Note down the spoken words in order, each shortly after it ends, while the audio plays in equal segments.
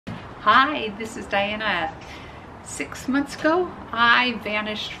Hi, this is Diana. 6 months ago, I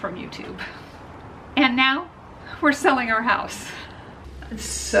vanished from YouTube. And now, we're selling our house.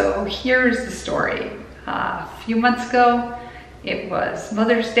 So here's the story. A few months ago, it was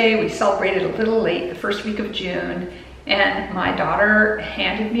Mother's Day. We celebrated a little late, the first week of June, and my daughter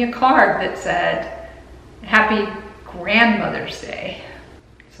handed me a card that said, "Happy Grandmother's Day."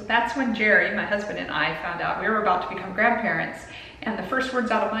 So that's when Jerry, my husband, and I found out we were about to become grandparents. And the first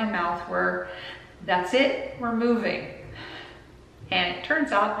words out of my mouth were, "That's it, we're moving." And it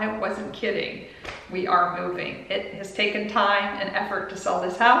turns out I wasn't kidding. We are moving. It has taken time and effort to sell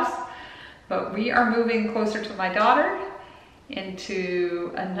this house, but we are moving closer to my daughter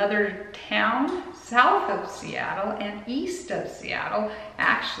into another town south of Seattle and east of Seattle,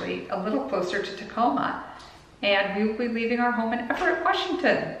 actually a little closer to Tacoma. And we will be leaving our home in Everett,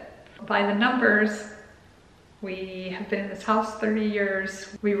 Washington. By the numbers, we have been in this house 30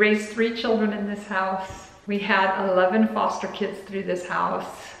 years. We raised 3 children in this house. We had 11 foster kids through this house.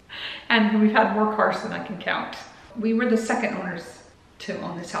 And we've had more cars than I can count. We were the second owners to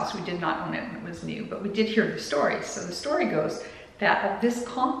own this house. We did not own it when it was new, but we did hear the story. So the story goes that of this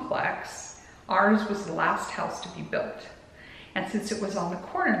complex, ours was the last house to be built. And since it was on the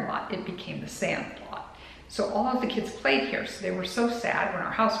corner lot, it became the sand lot. So all of the kids played here. So they were so sad when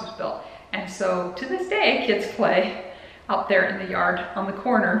our house was built. And so to this day, kids play out there in the yard on the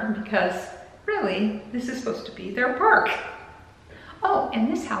corner because really, this is supposed to be their park. Oh, and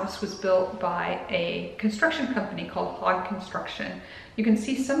this house was built by a construction company called Hog Construction. You can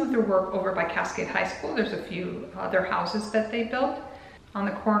see some of their work over by Cascade High School. There's a few other houses that they built on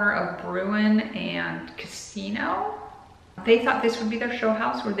the corner of Bruin and Casino. They thought this would be their show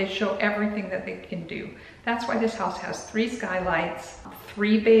house where they show everything that they can do. That's why this house has 3 skylights,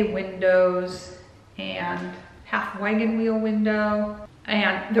 3 bay windows, and half wagon wheel window,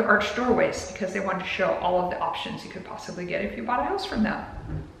 and the arched doorways because they wanted to show all of the options you could possibly get if you bought a house from them.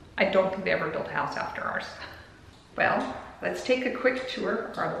 I don't think they ever built a house after ours. Well, let's take a quick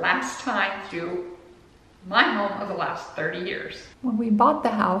tour, our last time through my home of the last 30 years. When we bought the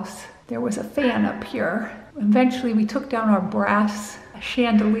house, there was a fan up here. Eventually we took down our brass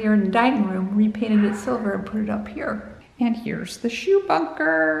chandelier in the dining room, repainted it silver, and put it up here. And here's the shoe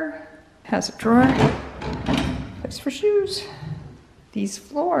bunker. Has a drawer, place for shoes. These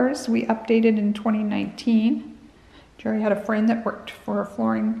floors we updated in 2019. Jerry had a friend that worked for a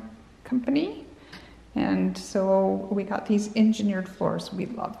flooring company. And so we got these engineered floors. We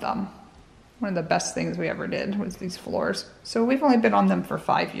love them. One of the best things we ever did was these floors. So we've only been on them for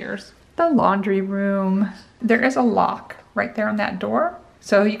 5 years. The laundry room. There is a lock right there on that door.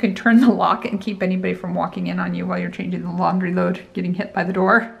 So you can turn the lock and keep anybody from walking in on you while you're changing the laundry load, getting hit by the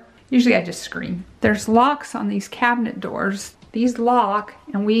door. Usually I just scream. There's locks on these cabinet doors. These lock,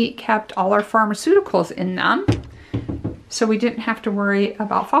 and we kept all our pharmaceuticals in them, so we didn't have to worry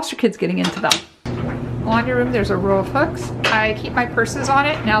about foster kids getting into them. Laundry room, there's a row of hooks. I keep my purses on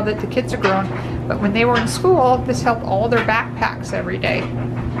it now that the kids are grown, but when they were in school, this held all their backpacks every day.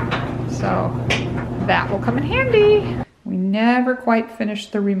 So that will come in handy. We never quite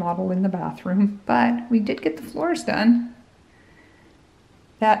finished the remodel in the bathroom, but we did get the floors done.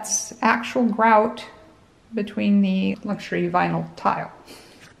 That's actual grout between the luxury vinyl tile.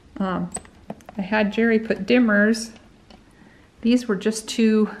 I had Jerry put dimmers. These were just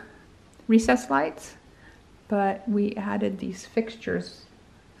 2 recessed lights, but we added these fixtures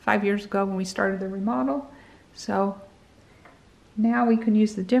 5 years ago when we started the remodel. So now we can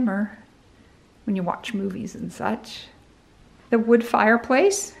use the dimmer when you watch movies and such. The wood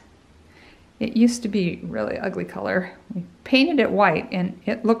fireplace, it used to be really ugly color. We painted it white and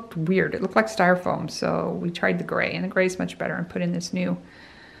it looked weird. It looked like styrofoam, so we tried the gray, and the gray is much better, and put in this new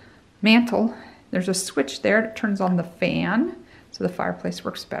mantle. There's a switch there that turns on the fan, so the fireplace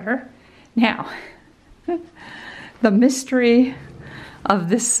works better. Now, the mystery of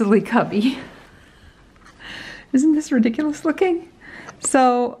this silly cubby. Isn't this ridiculous looking?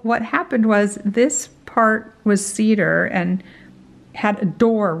 So what happened was this part was cedar and had a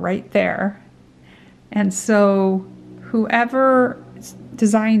door right there. And so whoever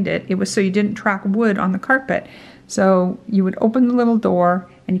designed it, it was so you didn't track wood on the carpet. So you would open the little door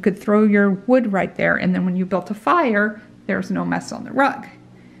and you could throw your wood right there. And then when you built a fire, there was no mess on the rug.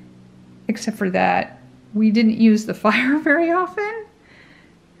 Except for that, we didn't use the fire very often.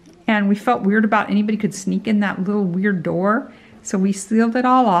 And we felt weird about anybody could sneak in that little weird door. So we sealed it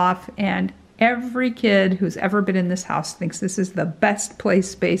all off, and every kid who's ever been in this house thinks this is the best play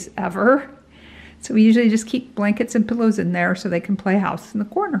space ever. So we usually just keep blankets and pillows in there so they can play house in the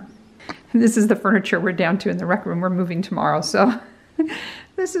corner. And this is the furniture we're down to in the rec room. We're moving tomorrow, so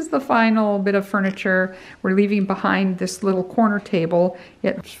This is the final bit of furniture. We're leaving behind this little corner table.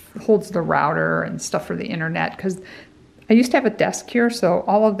 It holds the router and stuff for the internet because I used to have a desk here, so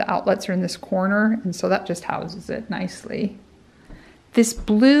all of the outlets are in this corner, and so that just houses it nicely. This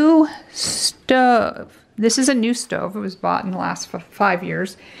blue stove, this is a new stove. It was bought in the last 5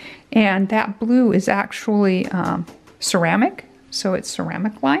 years, and that blue is actually ceramic, so it's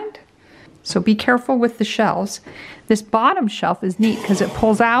ceramic lined. So be careful with the shelves. This bottom shelf is neat because it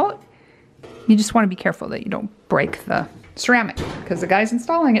pulls out. You just want to be careful that you don't break the ceramic because the guys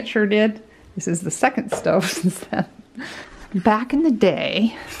installing it sure did. This is the second stove since then. Back in the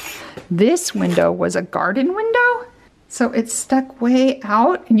day, this window was a garden window. So it stuck way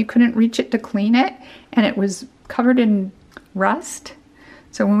out and you couldn't reach it to clean it. And it was covered in rust.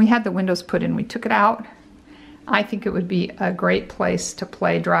 So when we had the windows put in, we took it out. I think it would be a great place to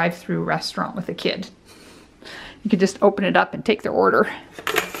play drive-through restaurant with a kid. You could just open it up and take their order.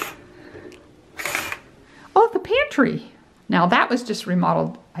 Oh, the pantry. Now that was just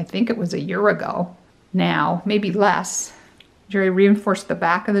remodeled, I think it was a year ago. Now, maybe less. Jerry reinforced the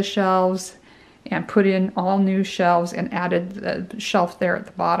back of the shelves and put in all new shelves and added the shelf there at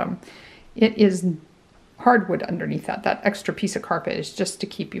the bottom. It is hardwood underneath that. That extra piece of carpet is just to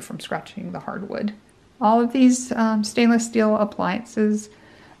keep you from scratching the hardwood. All of these stainless steel appliances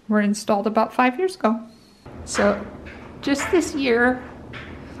were installed about 5 years ago. So just this year,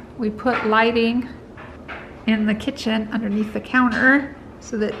 we put lighting in the kitchen underneath the counter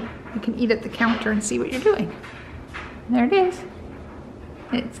so that you can eat at the counter and see what you're doing. And there it is.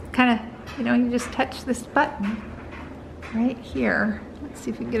 It's kind of, you know, you just touch this button right here. Let's see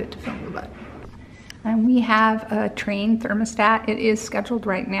if we can get it to film the button. And we have a train thermostat. It is scheduled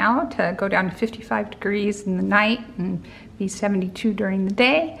right now to go down to 55 degrees in the night and be 72 during the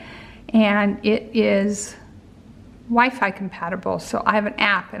day. And it is Wi-Fi compatible, so I have an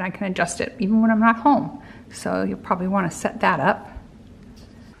app and I can adjust it even when I'm not home. So you'll probably want to set that up.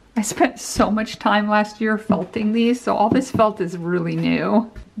 I spent so much time last year felting these, so all this felt is really new.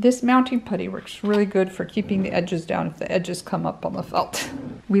 This mounting putty works really good for keeping the edges down if the edges come up on the felt.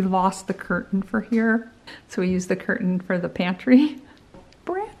 We lost the curtain for here, so we used the curtain for the pantry.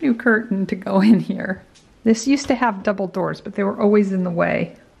 Brand new curtain to go in here. This used to have double doors, but they were always in the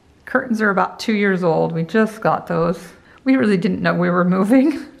way. Curtains are about 2 years old. We just got those. We really didn't know we were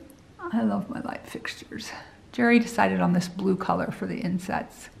moving. I love my light fixtures. Jerry decided on this blue color for the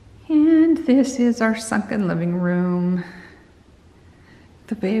insets. And this is our sunken living room.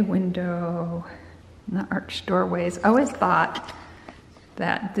 The bay window, and the arched doorways. I always thought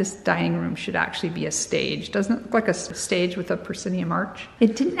that this dining room should actually be a stage. Doesn't it look like a stage with a proscenium arch?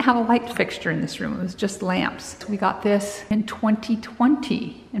 It didn't have a light fixture in this room. It was just lamps. We got this in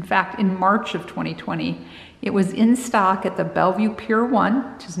 2020. In fact, in March of 2020. It was in stock at the Bellevue Pier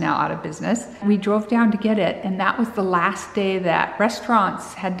 1, which is now out of business. We drove down to get it, and that was the last day that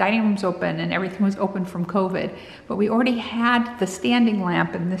restaurants had dining rooms open and everything was open from COVID. But we already had the standing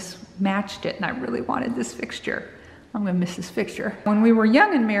lamp, and this matched it, and I really wanted this fixture. I'm gonna miss this fixture. When we were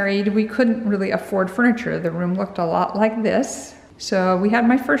young and married, we couldn't really afford furniture. The room looked a lot like this. So we had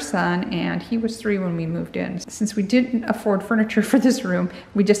my first son, and he was 3 when we moved in. Since we didn't afford furniture for this room,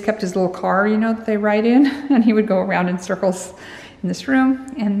 we just kept his little car, you know, that they ride in, and he would go around in circles in this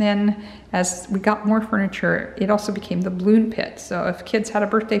room. And then as we got more furniture, it also became the balloon pit. So if kids had a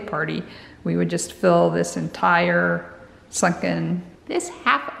birthday party, we would just fill this entire sunken. This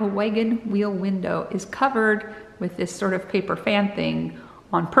half a wagon wheel window is covered with this sort of paper fan thing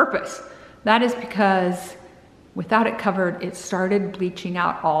on purpose. That is because without it covered, it started bleaching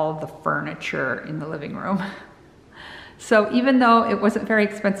out all the furniture in the living room. So even though it wasn't very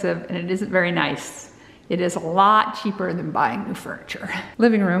expensive and it isn't very nice, it is a lot cheaper than buying new furniture.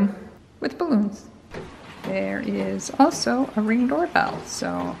 Living room with balloons. There is also a Ring doorbell.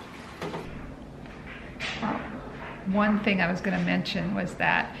 So one thing I was going to mention was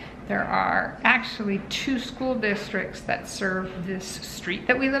that there are actually 2 school districts that serve this street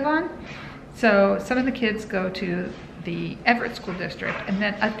that we live on. So some of the kids go to the Everett School District, and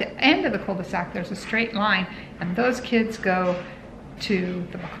then at the end of the cul-de-sac there's a straight line, and those kids go to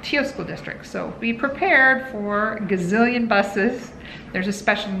the Mukilteo School District. So be prepared for a gazillion buses. There's a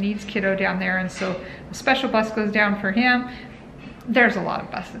special needs kiddo down there, and so a special bus goes down for him. There's a lot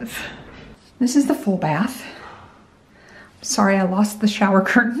of buses. This is the full bath. Sorry, I lost the shower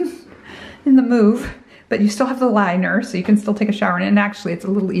curtain in the move. But you still have the liner, so you can still take a shower in it. And actually, it's a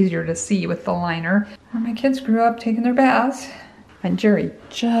little easier to see with the liner. My kids grew up taking their baths. And Jerry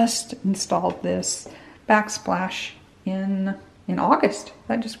just installed this backsplash in August.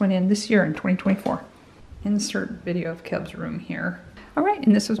 That just went in this year in 2024. Insert video of Kev's room here. All right,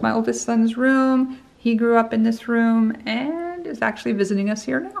 and this was my oldest son's room. He grew up in this room and is actually visiting us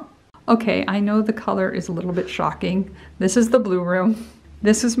here now. Okay, I know the color is a little bit shocking. This is the blue room.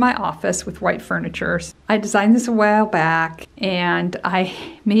 This is my office with white furniture. I designed this a while back and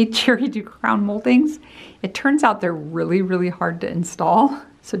I made Jerry do crown moldings. It turns out they're really, really hard to install.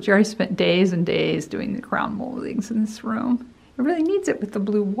 So Jerry spent days and days doing the crown moldings in this room. It really needs it with the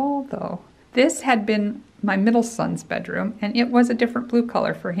blue wall though. This had been my middle son's bedroom and it was a different blue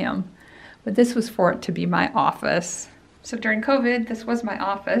color for him. But this was for it to be my office. So during COVID, this was my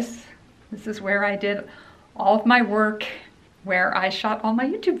office. This is where I did all of my work, where I shot all my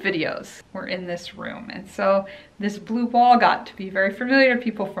YouTube videos were in this room. And so this blue wall got to be very familiar to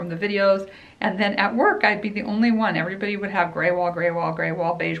people from the videos. And then at work, I'd be the only one. Everybody would have gray wall, gray wall, gray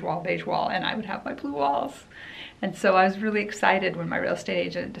wall, beige wall, and I would have my blue walls. And so I was really excited when my real estate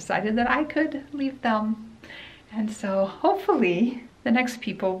agent decided that I could leave them. And so hopefully the next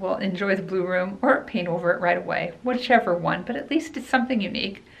people will enjoy the blue room or paint over it right away, whichever one, but at least it's something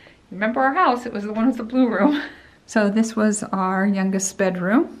unique. Remember our house, it was the one with the blue room. So this was our youngest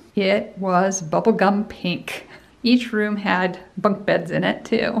bedroom. It was bubblegum pink. Each room had bunk beds in it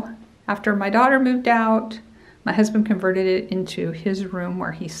too. After my daughter moved out, my husband converted it into his room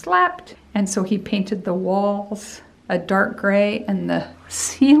where he slept. And so he painted the walls a dark gray and the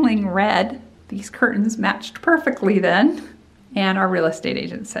ceiling red. These curtains matched perfectly then. And our real estate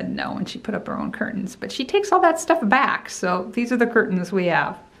agent said no, and she put up her own curtains. But she takes all that stuff back, so these are the curtains we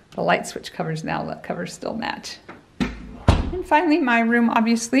have. The light switch covers now, the covers still match. And finally, my room,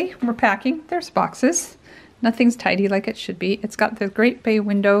 obviously, we're packing. There's boxes. Nothing's tidy like it should be. It's got the great bay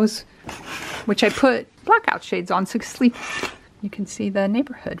windows, which I put blackout shades on so you can sleep. You can see the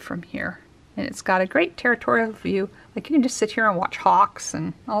neighborhood from here. And it's got a great territorial view. Like you can just sit here and watch hawks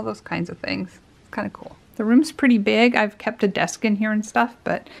and all those kinds of things. It's kind of cool. The room's pretty big. I've kept a desk in here and stuff,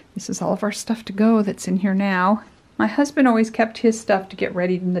 but this is all of our stuff to go that's in here now. My husband always kept his stuff to get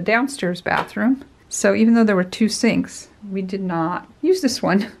ready in the downstairs bathroom. So even though there were 2 sinks, we did not use this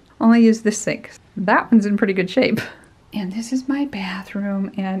one, only use this sink. That one's in pretty good shape. And this is my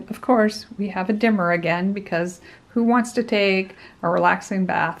bathroom. And of course, we have a dimmer again because who wants to take a relaxing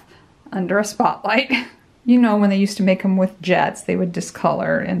bath under a spotlight? You know, when they used to make them with jets, they would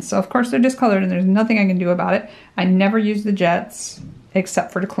discolor. And so of course they're discolored and there's nothing I can do about it. I never use the jets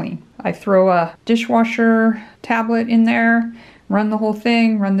except for to clean. I throw a dishwasher tablet in there, run the whole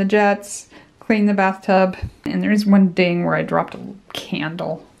thing, run the jets, clean the bathtub. And there's one ding where I dropped a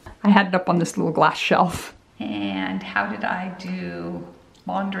candle. I had it up on this little glass shelf. And how did I do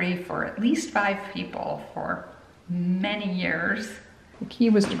laundry for at least 5 people for many years? The key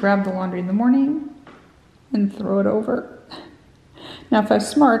was to grab the laundry in the morning and throw it over. Now if I was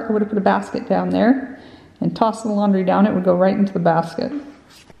smart, I would have put a basket down there and tossed the laundry down. It would go right into the basket.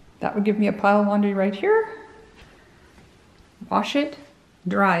 That would give me a pile of laundry right here. Wash it,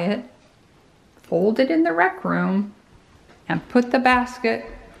 dry it, fold it in the rec room, and put the basket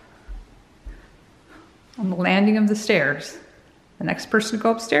on the landing of the stairs. The next person to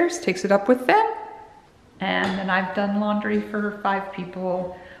go upstairs takes it up with them. And then I've done laundry for 5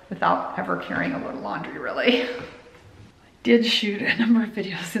 people without ever carrying a load of laundry, really. I did shoot a number of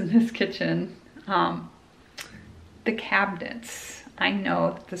videos in this kitchen. The cabinets, I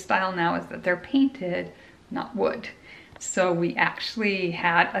know that the style now is that they're painted, not wood. So we actually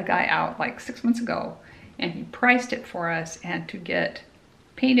had a guy out like 6 months ago and he priced it for us, and to get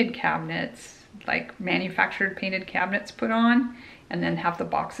painted cabinets, like manufactured painted cabinets put on and then have the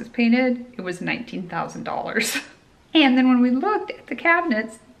boxes painted, it was $19,000. And then when we looked at the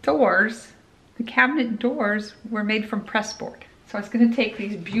cabinets doors, the cabinet doors were made from pressboard. So I was gonna take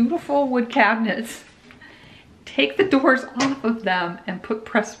these beautiful wood cabinets, take the doors off of them and put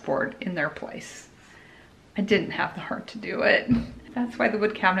pressboard in their place. I didn't have the heart to do it. That's why the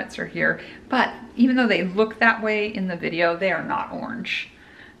wood cabinets are here. But even though they look that way in the video, they are not orange.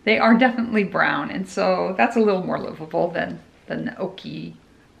 They are definitely brown, and so that's a little more livable than the oaky.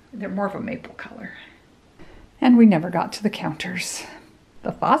 They're more of a maple color. And we never got to the counters.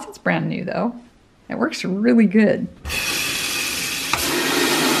 The faucet's brand new though. It works really good.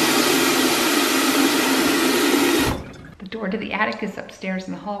 The door to the attic is upstairs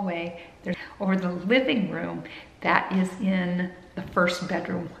in the hallway. There's over the living room that is in the first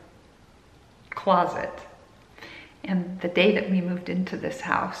bedroom closet. And the day that we moved into this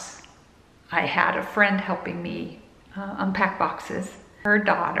house, I had a friend helping me unpack boxes. Her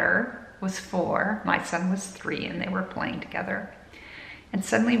daughter was 4, my son was 3, and they were playing together. And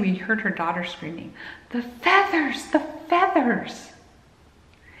suddenly we heard her daughter screaming, "The feathers, the feathers!"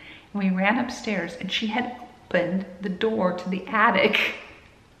 And we ran upstairs and she had opened the door to the attic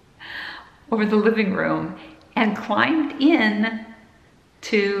over the living room and climbed in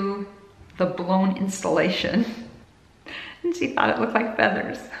to the blown installation. And she thought it looked like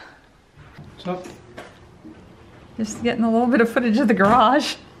feathers. So, just getting a little bit of footage of the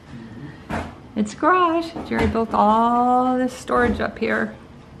garage. It's a garage. Jerry built all this storage up here.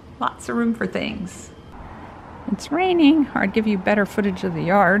 Lots of room for things. It's raining. I'd give you better footage of the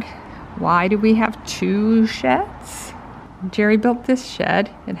yard. Why do we have 2 sheds? Jerry built this shed.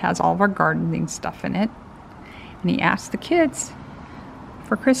 It has all of our gardening stuff in it. And he asked the kids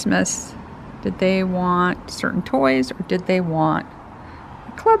for Christmas, did they want certain toys or did they want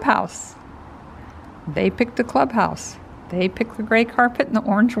a clubhouse? They picked the clubhouse. They picked the gray carpet and the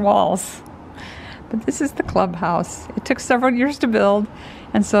orange walls. But this is the clubhouse. It took several years to build,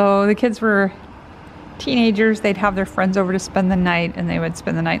 and so the kids were teenagers. They'd have their friends over to spend the night, and they would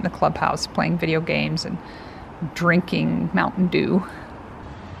spend the night in the clubhouse playing video games and drinking Mountain Dew.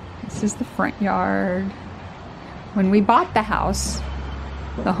 This is the front yard. When we bought the house,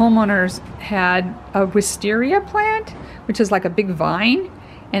 the homeowners had a wisteria plant, which is like a big vine,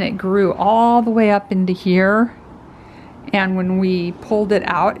 and it grew all the way up into here. And when we pulled it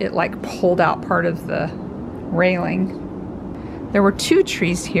out, it like pulled out part of the railing. There were 2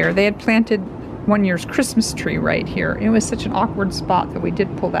 trees here. They had planted one year's Christmas tree right here. It was such an awkward spot that we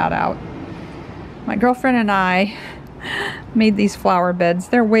did pull that out. My girlfriend and I made these flower beds.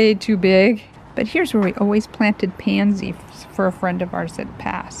 They're way too big. But here's where we always planted pansies for a friend of ours that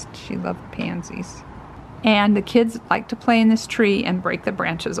passed. She loved pansies. And the kids like to play in this tree and break the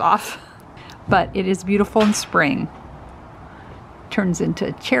branches off. But it is beautiful in spring. Turns into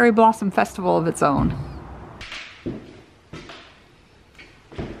a cherry blossom festival of its own.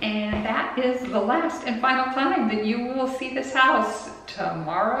 And that is the last and final time that you will see this house.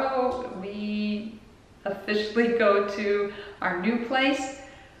 Tomorrow we officially go to our new place.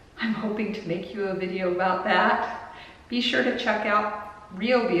 I'm hoping to make you a video about that. Be sure to check out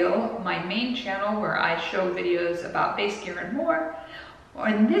RealBeal, my main channel where I show videos about base gear and more.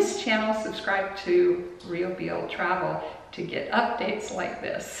 On this channel, subscribe to RealBeal Travel to get updates like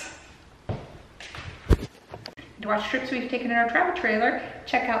this. To watch trips we've taken in our travel trailer,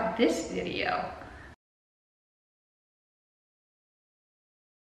 check out this video.